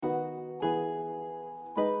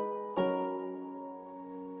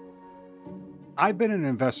I've been an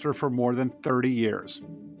investor for more than 30 years.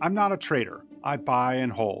 I'm not a trader. I buy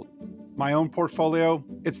and hold. My own portfolio,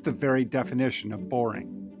 it's the very definition of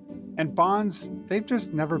boring. And bonds, they've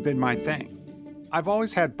just never been my thing. I've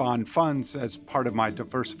always had bond funds as part of my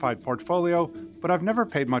diversified portfolio, but I've never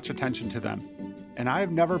paid much attention to them. And I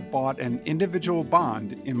have never bought an individual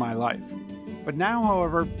bond in my life. But now,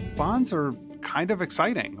 however, bonds are kind of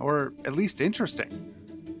exciting, or at least interesting.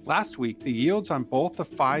 Last week, the yields on both the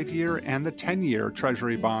 5-year and the 10-year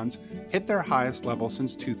Treasury bonds hit their highest level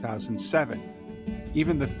since 2007.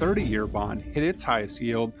 Even the 30-year bond hit its highest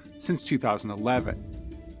yield since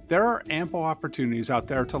 2011. There are ample opportunities out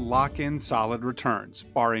there to lock in solid returns,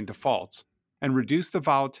 barring defaults, and reduce the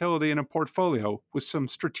volatility in a portfolio with some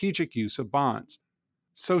strategic use of bonds.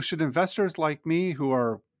 So should investors like me who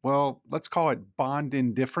are, well, let's call it bond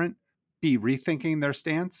indifferent, be rethinking their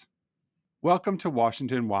stance? Welcome to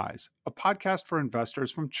Washington Wise, a podcast for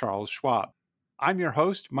investors from Charles Schwab. I'm your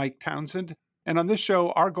host, Mike Townsend, and on this show,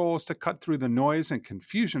 our goal is to cut through the noise and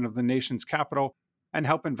confusion of the nation's capital and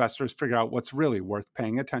help investors figure out what's really worth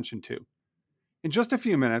paying attention to. In just a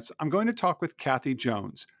few minutes, I'm going to talk with Kathy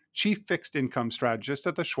Jones, Chief Fixed Income Strategist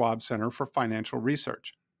at the Schwab Center for Financial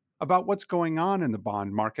Research, about what's going on in the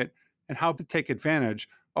bond market and how to take advantage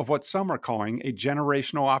of what some are calling a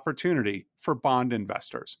generational opportunity for bond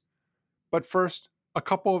investors. But first, a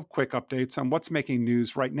couple of quick updates on what's making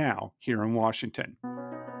news right now here in Washington.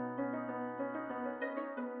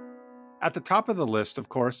 At the top of the list, of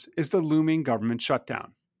course, is the looming government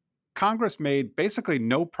shutdown. Congress made basically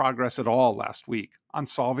no progress at all last week on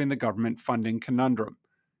solving the government funding conundrum.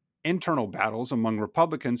 Internal battles among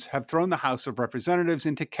Republicans have thrown the House of Representatives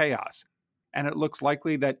into chaos, and it looks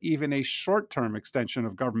likely that even a short-term extension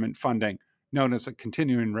of government funding, known as a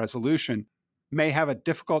continuing resolution, may have a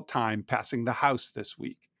difficult time passing the House this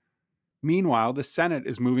week. Meanwhile, the Senate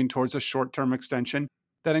is moving towards a short-term extension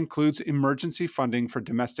that includes emergency funding for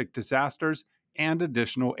domestic disasters and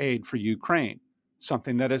additional aid for Ukraine,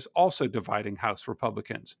 something that is also dividing House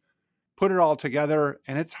Republicans. Put it all together,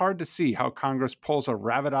 and it's hard to see how Congress pulls a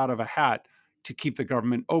rabbit out of a hat to keep the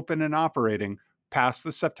government open and operating past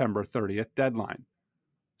the September 30th deadline.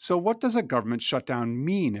 So what does a government shutdown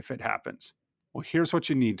mean if it happens? Well, here's what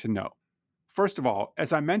you need to know. First of all,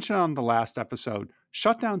 as I mentioned on the last episode,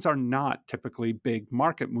 shutdowns are not typically big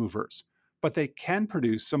market movers, but they can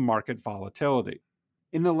produce some market volatility.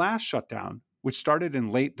 In the last shutdown, which started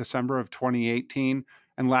in late December of 2018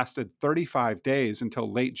 and lasted 35 days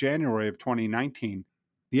until late January of 2019,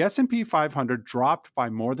 the S&P 500 dropped by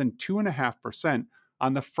more than 2.5%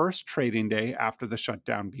 on the first trading day after the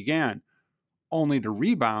shutdown began, only to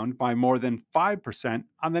rebound by more than 5%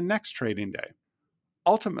 on the next trading day.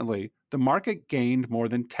 Ultimately, the market gained more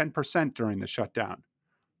than 10% during the shutdown.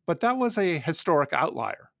 But that was a historic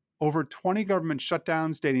outlier. Over 20 government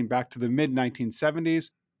shutdowns dating back to the mid-1970s,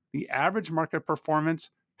 the average market performance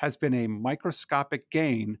has been a microscopic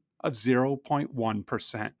gain of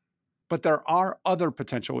 0.1%. But there are other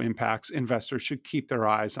potential impacts investors should keep their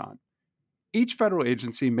eyes on. Each federal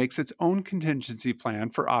agency makes its own contingency plan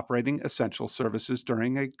for operating essential services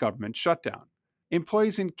during a government shutdown.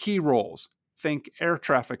 Employees in key roles, think air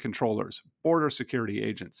traffic controllers, border security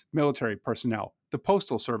agents, military personnel, the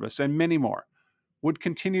Postal Service, and many more, would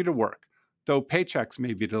continue to work, though paychecks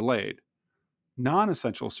may be delayed.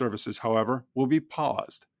 Non-essential services, however, will be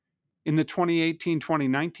paused. In the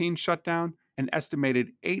 2018-2019 shutdown, an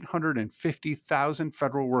estimated 850,000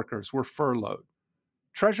 federal workers were furloughed.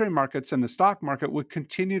 Treasury markets and the stock market would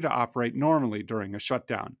continue to operate normally during a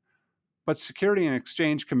shutdown. But Securities and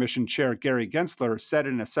Exchange Commission Chair Gary Gensler said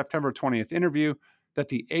in a September 20th interview that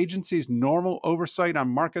the agency's normal oversight on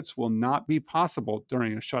markets will not be possible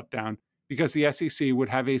during a shutdown because the SEC would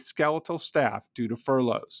have a skeletal staff due to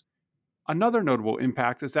furloughs. Another notable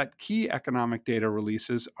impact is that key economic data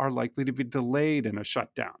releases are likely to be delayed in a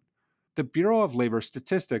shutdown. The Bureau of Labor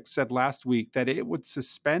Statistics said last week that it would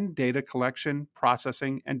suspend data collection,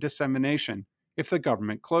 processing, and dissemination if the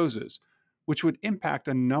government closes, which would impact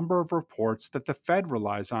a number of reports that the Fed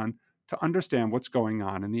relies on to understand what's going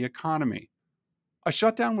on in the economy. A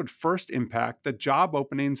shutdown would first impact the Job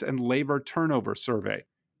Openings and Labor Turnover Survey,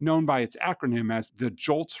 known by its acronym as the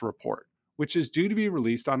JOLTS report, which is due to be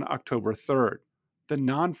released on October 3rd. The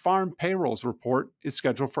Non-Farm Payrolls report is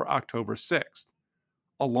scheduled for October 6th.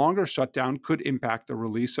 A longer shutdown could impact the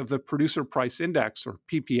release of the Producer Price Index, or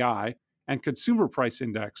PPI, and Consumer Price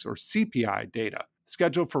Index, or CPI, data,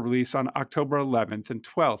 scheduled for release on October 11th and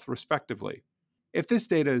 12th, respectively. If this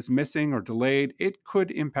data is missing or delayed, it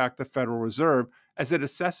could impact the Federal Reserve as it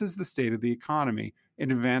assesses the state of the economy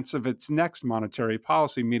in advance of its next monetary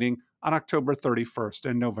policy meeting on October 31st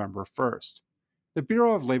and November 1st. The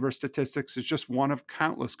Bureau of Labor Statistics is just one of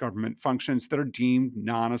countless government functions that are deemed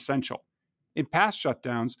non essential. In past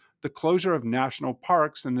shutdowns, the closure of national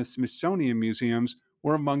parks and the Smithsonian museums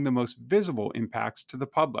were among the most visible impacts to the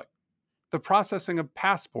public. The processing of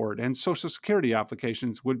passport and Social Security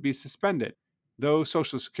applications would be suspended, though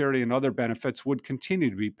Social Security and other benefits would continue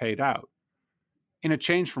to be paid out. In a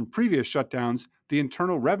change from previous shutdowns, the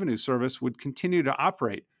Internal Revenue Service would continue to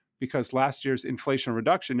operate because last year's Inflation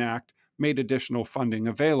Reduction Act made additional funding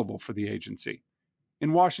available for the agency.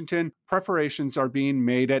 In Washington, preparations are being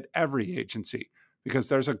made at every agency because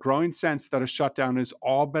there's a growing sense that a shutdown is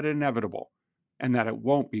all but inevitable and that it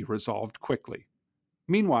won't be resolved quickly.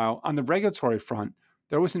 Meanwhile, on the regulatory front,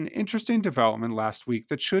 there was an interesting development last week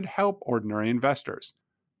that should help ordinary investors.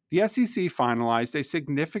 The SEC finalized a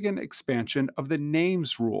significant expansion of the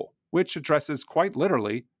names rule, which addresses quite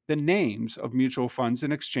literally the names of mutual funds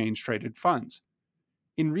and exchange traded funds.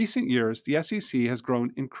 In recent years, the SEC has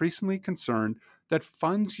grown increasingly concerned that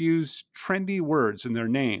funds use trendy words in their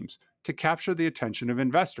names to capture the attention of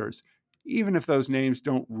investors, even if those names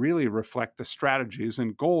don't really reflect the strategies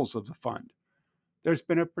and goals of the fund. There's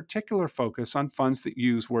been a particular focus on funds that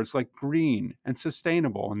use words like green and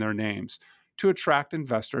sustainable in their names to attract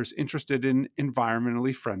investors interested in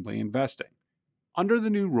environmentally friendly investing. Under the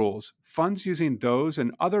new rules, funds using those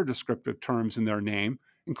and other descriptive terms in their name,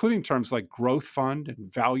 including terms like growth fund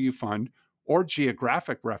and value fund or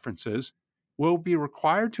geographic references, will be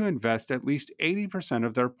required to invest at least 80%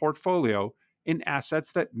 of their portfolio in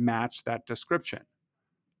assets that match that description.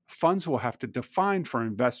 Funds will have to define for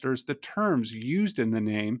investors the terms used in the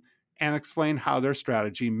name and explain how their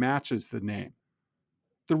strategy matches the name.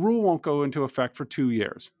 The rule won't go into effect for 2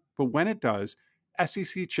 years, but when it does,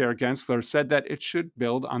 SEC Chair Gensler said that it should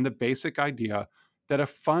build on the basic idea that a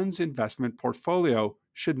fund's investment portfolio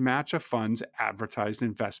should match a fund's advertised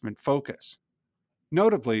investment focus.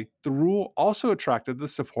 Notably, the rule also attracted the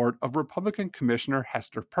support of Republican Commissioner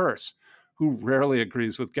Hester Peirce, who rarely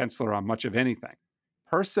agrees with Gensler on much of anything.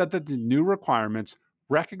 Peirce said that the new requirements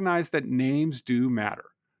recognize that names do matter,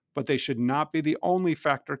 but they should not be the only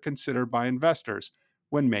factor considered by investors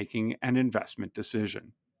when making an investment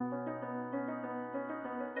decision.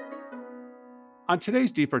 On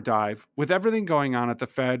today's Deeper Dive, with everything going on at the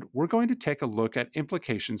Fed, we're going to take a look at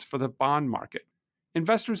implications for the bond market.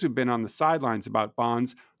 Investors who've been on the sidelines about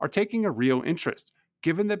bonds are taking a real interest,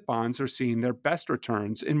 given that bonds are seeing their best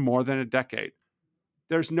returns in more than a decade.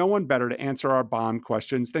 There's no one better to answer our bond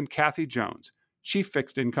questions than Kathy Jones, Chief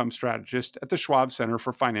Fixed Income Strategist at the Schwab Center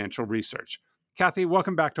for Financial Research. Kathy,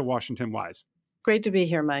 welcome back to Washington Wise. Great to be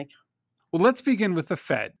here, Mike. Well, let's begin with the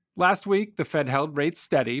Fed. Last week, the Fed held rates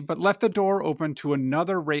steady, but left the door open to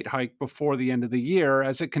another rate hike before the end of the year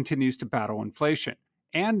as it continues to battle inflation.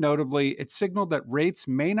 And notably, it signaled that rates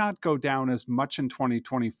may not go down as much in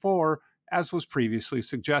 2024 as was previously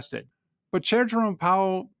suggested. But Chair Jerome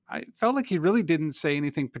Powell, I felt like he really didn't say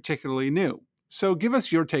anything particularly new. So give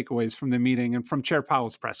us your takeaways from the meeting and from Chair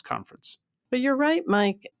Powell's press conference. But you're right,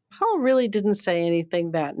 Mike. Powell really didn't say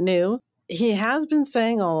anything that new. He has been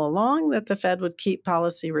saying all along that the Fed would keep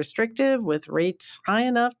policy restrictive with rates high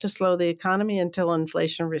enough to slow the economy until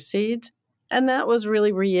inflation recedes. And that was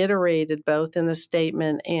really reiterated both in the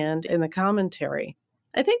statement and in the commentary.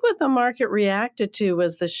 I think what the market reacted to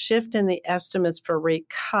was the shift in the estimates for rate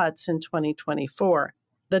cuts in 2024.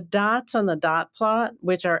 The dots on the dot plot,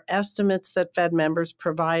 which are estimates that Fed members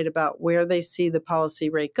provide about where they see the policy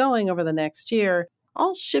rate going over the next year,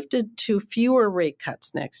 all shifted to fewer rate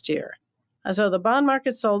cuts next year. And so the bond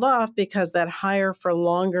market sold off because that higher for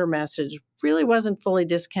longer message really wasn't fully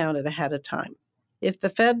discounted ahead of time. If the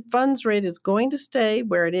Fed funds rate is going to stay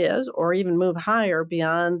where it is or even move higher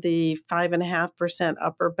beyond the 5.5%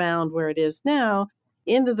 upper bound where it is now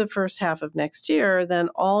into the first half of next year, then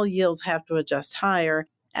all yields have to adjust higher,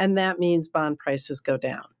 and that means bond prices go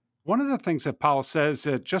down. One of the things that Powell says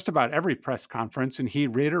at just about every press conference, and he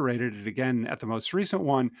reiterated it again at the most recent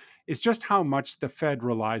one, is just how much the Fed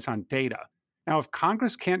relies on data. Now, if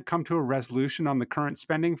Congress can't come to a resolution on the current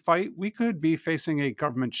spending fight, we could be facing a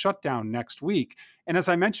government shutdown next week. And as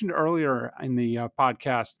I mentioned earlier in the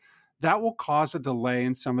podcast, that will cause a delay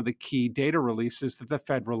in some of the key data releases that the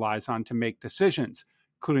Fed relies on to make decisions,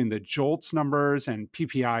 including the JOLTS numbers and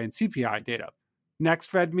PPI and CPI data.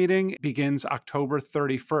 Next Fed meeting begins October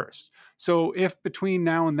 31st. So if between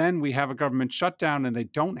now and then we have a government shutdown and they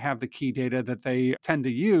don't have the key data that they tend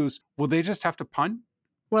to use, will they just have to punt?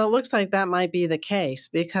 Well, it looks like that might be the case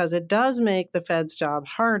because it does make the Fed's job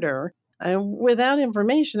harder. And without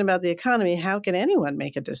information about the economy, how can anyone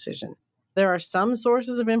make a decision? There are some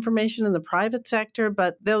sources of information in the private sector,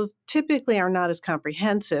 but those typically are not as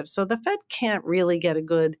comprehensive. So the Fed can't really get a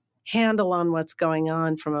good handle on what's going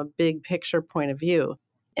on from a big picture point of view.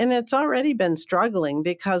 And it's already been struggling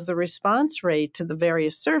because the response rate to the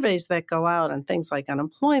various surveys that go out on things like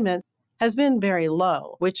unemployment has been very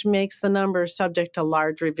low, which makes the numbers subject to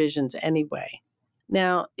large revisions anyway.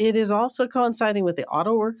 Now, it is also coinciding with the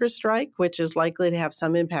auto workers strike, which is likely to have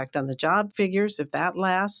some impact on the job figures if that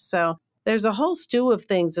lasts. So there's a whole stew of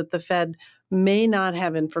things that the Fed may not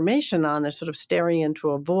have information on. They're sort of staring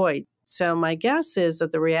into a void. So my guess is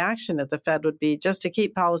that the reaction at the Fed would be just to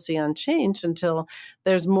keep policy unchanged until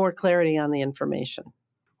there's more clarity on the information.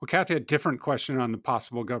 Well, Kathy, a different question on the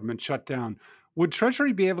possible government shutdown. Would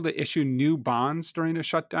Treasury be able to issue new bonds during a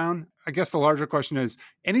shutdown? I guess the larger question is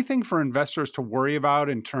anything for investors to worry about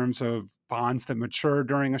in terms of bonds that mature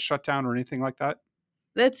during a shutdown or anything like that?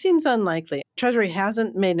 That seems unlikely. Treasury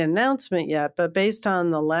hasn't made an announcement yet, but based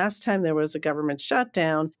on the last time there was a government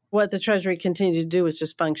shutdown, what the Treasury continued to do was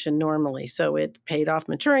just function normally. So it paid off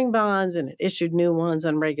maturing bonds and it issued new ones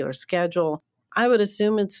on regular schedule. I would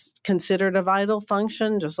assume it's considered a vital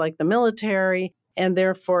function, just like the military, and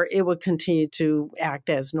therefore it would continue to act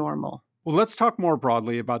as normal. Well, let's talk more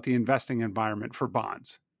broadly about the investing environment for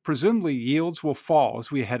bonds. Presumably, yields will fall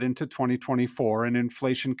as we head into 2024 and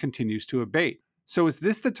inflation continues to abate. So, is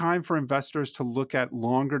this the time for investors to look at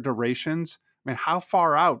longer durations? I mean, how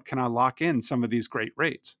far out can I lock in some of these great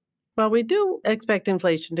rates? Well, we do expect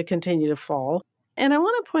inflation to continue to fall. And I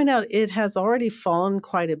want to point out it has already fallen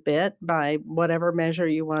quite a bit by whatever measure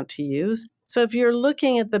you want to use. So if you're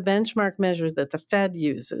looking at the benchmark measures that the Fed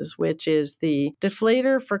uses, which is the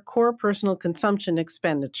deflator for core personal consumption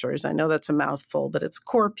expenditures, I know that's a mouthful, but it's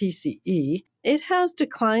core PCE, it has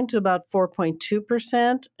declined to about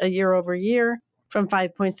 4.2% a year over year from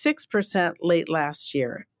 5.6% late last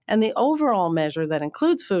year. And the overall measure that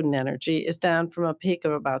includes food and energy is down from a peak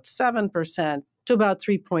of about 7% to about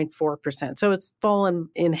 3.4%. So it's fallen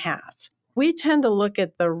in half. We tend to look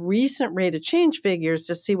at the recent rate of change figures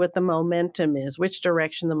to see what the momentum is, which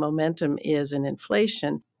direction the momentum is in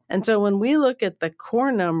inflation. And so when we look at the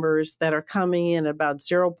core numbers that are coming in about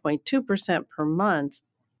 0.2% per month,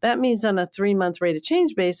 that means on a 3-month rate of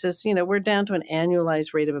change basis, we're down to an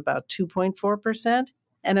annualized rate of about 2.4%.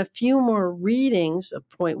 And a few more readings of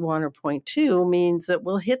 0.1 or 0.2 means that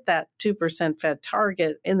we'll hit that 2% Fed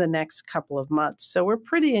target in the next couple of months. So we're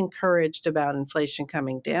pretty encouraged about inflation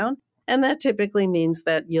coming down. And that typically means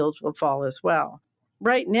that yields will fall as well.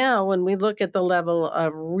 Right now, when we look at the level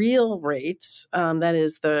of real rates, that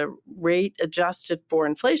is the rate adjusted for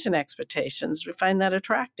inflation expectations, we find that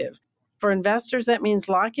attractive. For investors, that means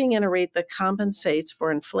locking in a rate that compensates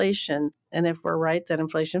for inflation. And if we're right that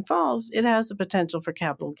inflation falls, it has the potential for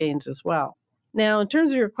capital gains as well. Now, in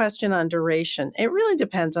terms of your question on duration, it really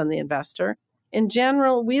depends on the investor. In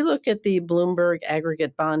general, we look at the Bloomberg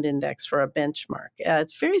Aggregate Bond Index for a benchmark.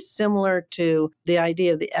 It's very similar to the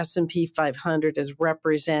idea of the S&P 500 as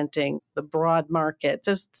representing the broad market.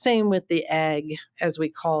 It's the same with the AG, as we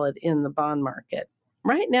call it in the bond market.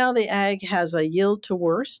 Right now, the AG has a yield to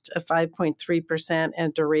worst of 5.3%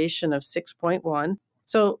 and duration of 6.1.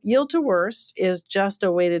 So yield to worst is just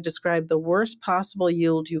a way to describe the worst possible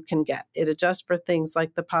yield you can get. It adjusts for things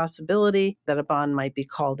like the possibility that a bond might be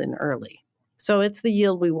called in early. So it's the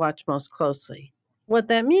yield we watch most closely. What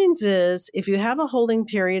that means is if you have a holding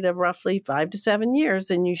period of roughly 5 to 7 years,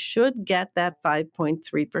 then you should get that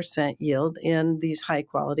 5.3% yield in these high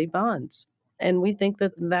quality bonds. And we think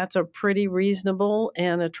that that's a pretty reasonable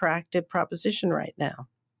and attractive proposition right now.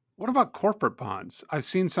 What about corporate bonds? I've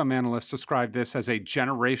seen some analysts describe this as a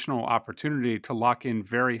generational opportunity to lock in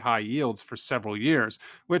very high yields for several years,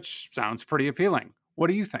 which sounds pretty appealing. What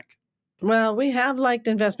do you think? Well, we have liked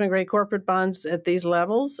investment grade corporate bonds at these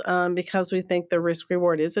levels because we think the risk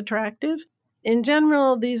reward is attractive. In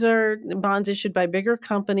general, these are bonds issued by bigger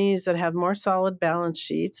companies that have more solid balance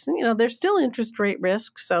sheets. There's still interest rate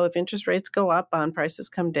risk. So if interest rates go up, bond prices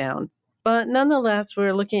come down. But nonetheless,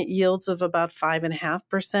 we're looking at yields of about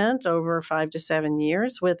 5.5% over 5 to 7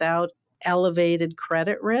 years without elevated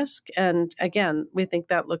credit risk. And again, we think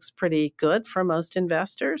that looks pretty good for most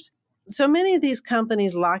investors. So many of these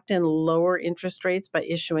companies locked in lower interest rates by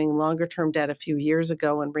issuing longer-term debt a few years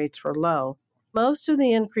ago when rates were low. Most of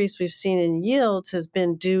the increase we've seen in yields has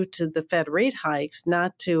been due to the Fed rate hikes,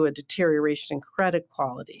 not to a deterioration in credit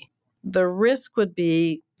quality. The risk would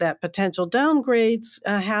be that potential downgrades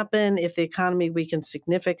happen if the economy weakens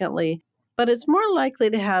significantly, but it's more likely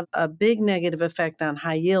to have a big negative effect on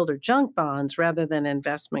high yield or junk bonds rather than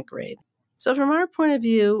investment grade. So, from our point of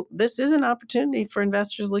view, this is an opportunity for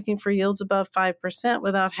investors looking for yields above 5%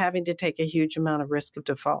 without having to take a huge amount of risk of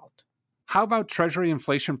default. How about Treasury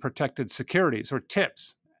inflation protected securities or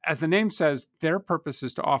TIPS? As the name says, their purpose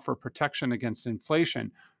is to offer protection against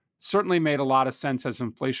inflation. Certainly made a lot of sense as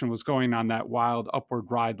inflation was going on that wild upward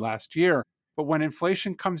ride last year. But when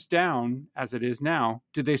inflation comes down, as it is now,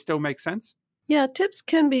 do they still make sense? Yeah, tips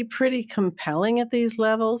can be pretty compelling at these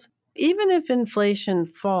levels. Even if inflation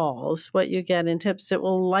falls, what you get in tips, it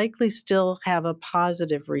will likely still have a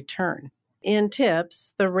positive return. In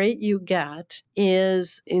tips, the rate you get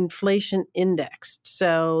is inflation indexed.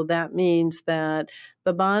 So that means that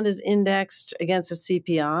the bond is indexed against the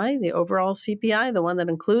CPI, the overall CPI, the one that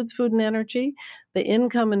includes food and energy. The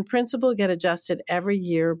income and principal get adjusted every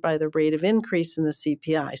year by the rate of increase in the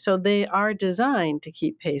CPI. So they are designed to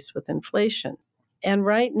keep pace with inflation. And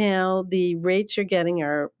right now, the rates you're getting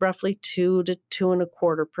are roughly 2 to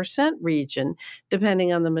 2.25% region,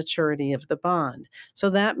 depending on the maturity of the bond.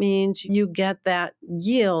 So that means you get that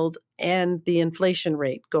yield and the inflation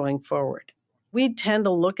rate going forward. We tend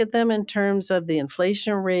to look at them in terms of the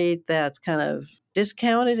inflation rate that's kind of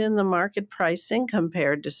discounted in the market pricing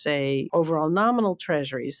compared to, say, overall nominal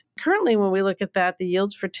treasuries. Currently, when we look at that, the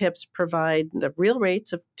yields for tips provide the real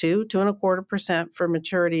rates of 2.25% for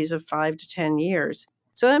maturities of 5 to 10 years.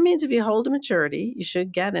 So that means if you hold a maturity, you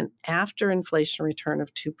should get an after inflation return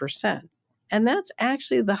of 2%. And that's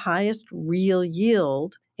actually the highest real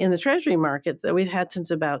yield in the treasury market that we've had since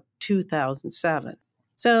about 2007.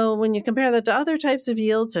 So when you compare that to other types of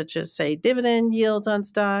yields, such as, say, dividend yields on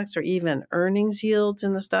stocks or even earnings yields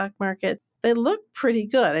in the stock market, they look pretty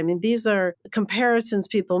good. I mean, these are comparisons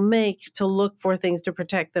people make to look for things to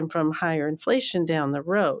protect them from higher inflation down the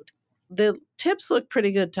road. The tips look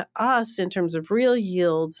pretty good to us in terms of real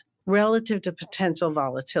yields relative to potential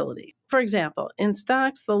volatility. For example, in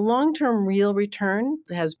stocks, the long-term real return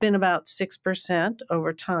has been about 6%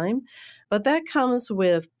 over time, but that comes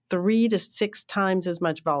with 3 to 6 times as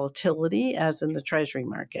much volatility as in the treasury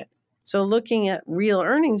market. So looking at real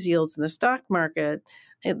earnings yields in the stock market,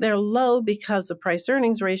 they're low because the price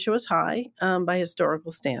earnings ratio is high by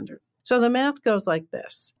historical standard. So the math goes like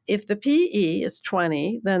this. If the PE is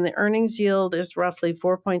 20, then the earnings yield is roughly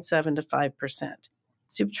 4.7 to 5%.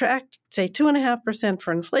 Subtract, say, 2.5%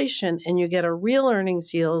 for inflation, and you get a real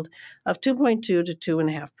earnings yield of 2.2 to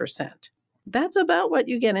 2.5%. That's about what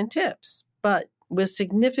you get in tips, but with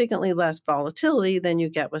significantly less volatility than you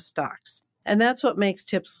get with stocks. And that's what makes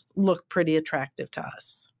tips look pretty attractive to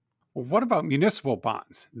us. Well, what about municipal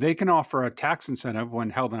bonds? They can offer a tax incentive when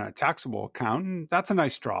held in a taxable account, and that's a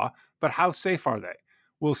nice draw, but how safe are they?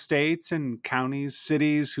 Will states and counties,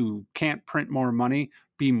 cities who can't print more money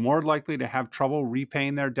be more likely to have trouble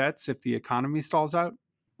repaying their debts if the economy stalls out?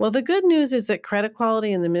 Well, the good news is that credit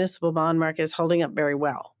quality in the municipal bond market is holding up very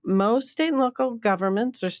well. Most state and local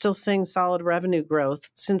governments are still seeing solid revenue growth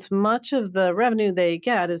since much of the revenue they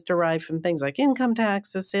get is derived from things like income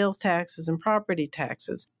taxes, sales taxes, and property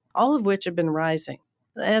taxes, all of which have been rising.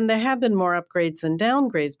 And there have been more upgrades than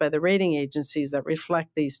downgrades by the rating agencies that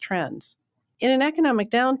reflect these trends. In an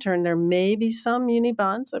economic downturn, there may be some muni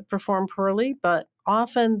bonds that perform poorly, but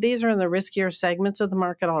often these are in the riskier segments of the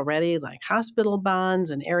market already, like hospital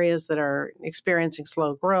bonds and areas that are experiencing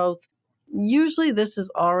slow growth. Usually this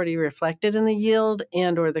is already reflected in the yield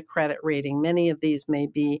and or the credit rating. Many of these may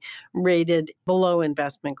be rated below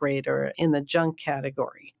investment grade or in the junk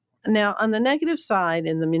category. Now, on the negative side,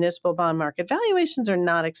 in the municipal bond market, valuations are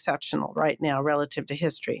not exceptional right now relative to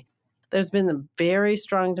history. There's been a very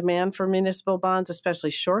strong demand for municipal bonds, especially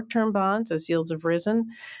short-term bonds, as yields have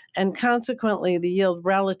risen. And consequently, the yield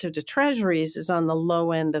relative to treasuries is on the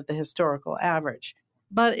low end of the historical average.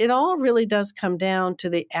 But it all really does come down to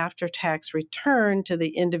the after-tax return to the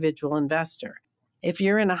individual investor. If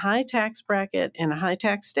you're in a high tax bracket in a high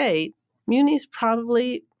tax state, munis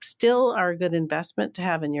probably still are a good investment to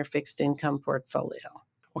have in your fixed income portfolio.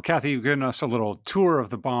 Well, Kathy, you've given us a little tour of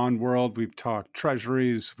the bond world. We've talked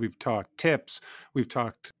treasuries, we've talked tips, we've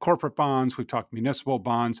talked corporate bonds, we've talked municipal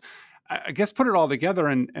bonds. I guess put it all together,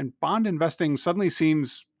 and bond investing suddenly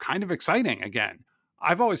seems kind of exciting again.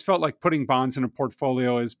 I've always felt like putting bonds in a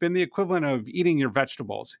portfolio has been the equivalent of eating your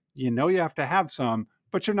vegetables. You know you have to have some,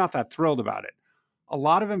 but you're not that thrilled about it. A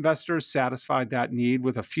lot of investors satisfied that need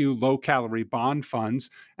with a few low-calorie bond funds,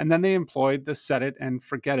 and then they employed the set it and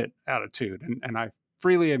forget it attitude. And I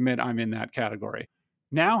freely admit I'm in that category.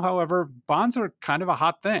 Now, however, bonds are kind of a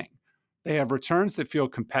hot thing. They have returns that feel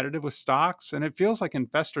competitive with stocks, and it feels like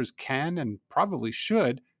investors can and probably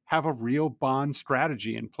should have a real bond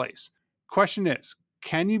strategy in place. Question is,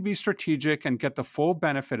 can you be strategic and get the full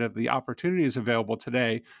benefit of the opportunities available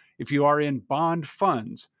today if you are in bond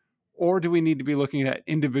funds, or do we need to be looking at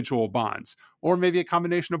individual bonds, or maybe a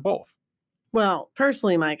combination of both? Well,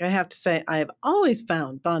 personally, Mike, I have to say I've always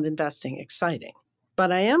found bond investing exciting,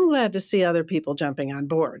 but I am glad to see other people jumping on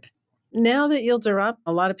board. Now that yields are up,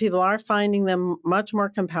 a lot of people are finding them much more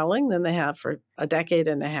compelling than they have for a decade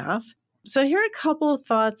and a half. So, here are a couple of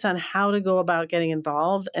thoughts on how to go about getting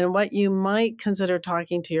involved and what you might consider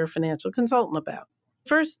talking to your financial consultant about.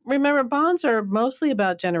 First, remember bonds are mostly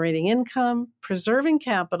about generating income, preserving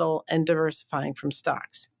capital, and diversifying from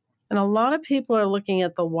stocks. And a lot of people are looking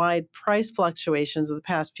at the wide price fluctuations of the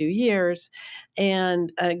past few years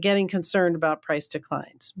and getting concerned about price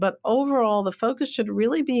declines. But overall, the focus should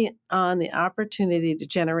really be on the opportunity to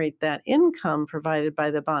generate that income provided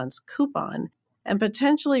by the bond's coupon and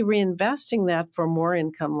potentially reinvesting that for more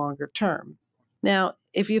income longer term. Now,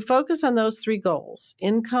 if you focus on those three goals,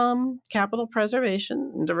 income, capital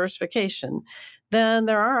preservation, and diversification, then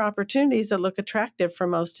there are opportunities that look attractive for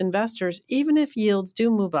most investors, even if yields do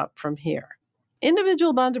move up from here.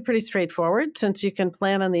 Individual bonds are pretty straightforward since you can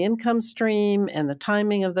plan on the income stream and the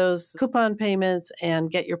timing of those coupon payments and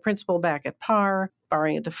get your principal back at par,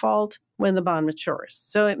 barring a default, when the bond matures.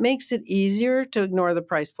 So it makes it easier to ignore the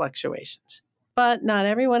price fluctuations. But not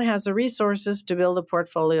everyone has the resources to build a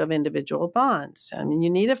portfolio of individual bonds. I mean, you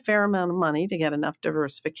need a fair amount of money to get enough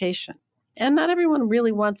diversification. And not everyone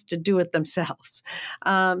really wants to do it themselves.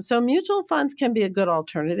 So mutual funds can be a good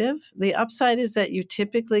alternative. The upside is that you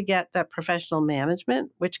typically get that professional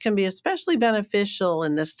management, which can be especially beneficial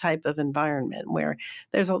in this type of environment where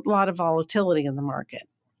there's a lot of volatility in the market.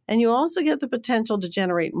 And you also get the potential to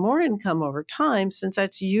generate more income over time, since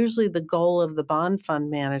that's usually the goal of the bond fund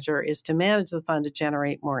manager, is to manage the fund to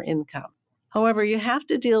generate more income. However, you have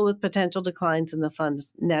to deal with potential declines in the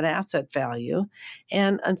fund's net asset value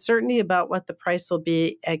and uncertainty about what the price will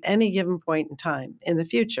be at any given point in time in the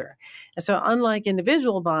future. And so unlike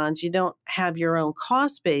individual bonds, you don't have your own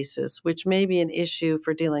cost basis, which may be an issue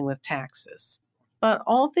for dealing with taxes. But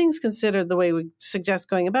all things considered, the way we suggest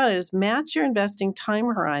going about it is match your investing time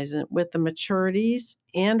horizon with the maturities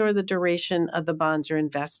and or the duration of the bonds you're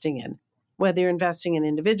investing in. Whether you're investing in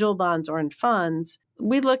individual bonds or in funds,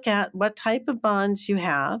 we look at what type of bonds you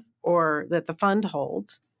have or that the fund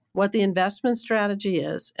holds, what the investment strategy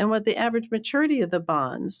is, and what the average maturity of the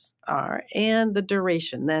bonds are, and the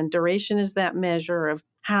duration. Then duration is that measure of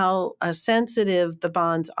how sensitive the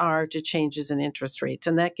bonds are to changes in interest rates,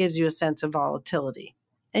 and that gives you a sense of volatility.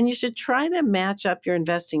 And you should try to match up your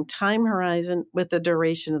investing time horizon with the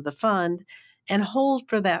duration of the fund and hold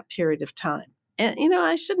for that period of time. And,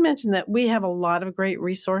 I should mention that we have a lot of great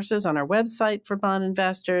resources on our website for bond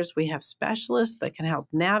investors. We have specialists that can help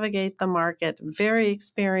navigate the market, very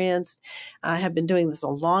experienced, have been doing this a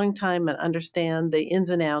long time and understand the ins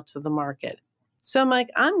and outs of the market. So, Mike,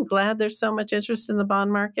 I'm glad there's so much interest in the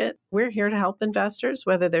bond market. We're here to help investors,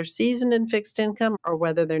 whether they're seasoned in fixed income or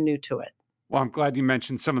whether they're new to it. Well, I'm glad you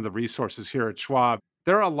mentioned some of the resources here at Schwab.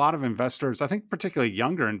 There are a lot of investors, I think particularly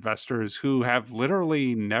younger investors, who have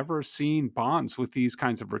literally never seen bonds with these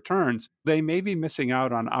kinds of returns. They may be missing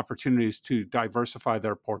out on opportunities to diversify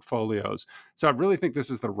their portfolios. So I really think this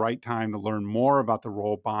is the right time to learn more about the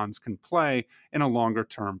role bonds can play in a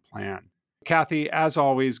longer-term plan. Kathy, as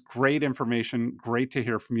always, great information. Great to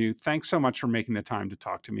hear from you. Thanks so much for making the time to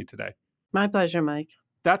talk to me today. My pleasure, Mike.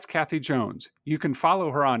 That's Kathy Jones. You can follow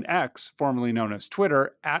her on X, formerly known as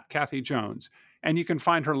Twitter, @Kathy Jones. And you can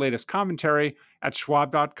find her latest commentary at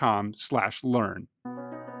schwab.com/learn.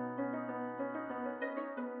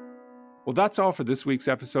 Well, that's all for this week's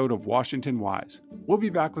episode of Washington Wise. We'll be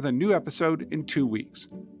back with a new episode in 2 weeks.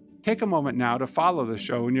 Take a moment now to follow the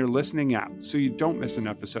show in your listening app so you don't miss an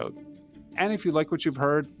episode. And if you like what you've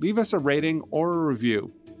heard, leave us a rating or a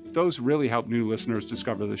review. Those really help new listeners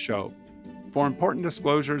discover the show. For important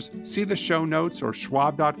disclosures, see the show notes or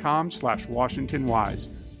schwab.com/WashingtonWise,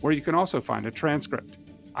 where you can also find a transcript.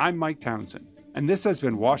 I'm Mike Townsend, and this has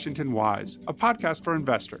been Washington Wise, a podcast for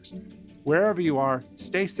investors. Wherever you are,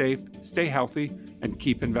 stay safe, stay healthy, and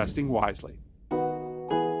keep investing wisely.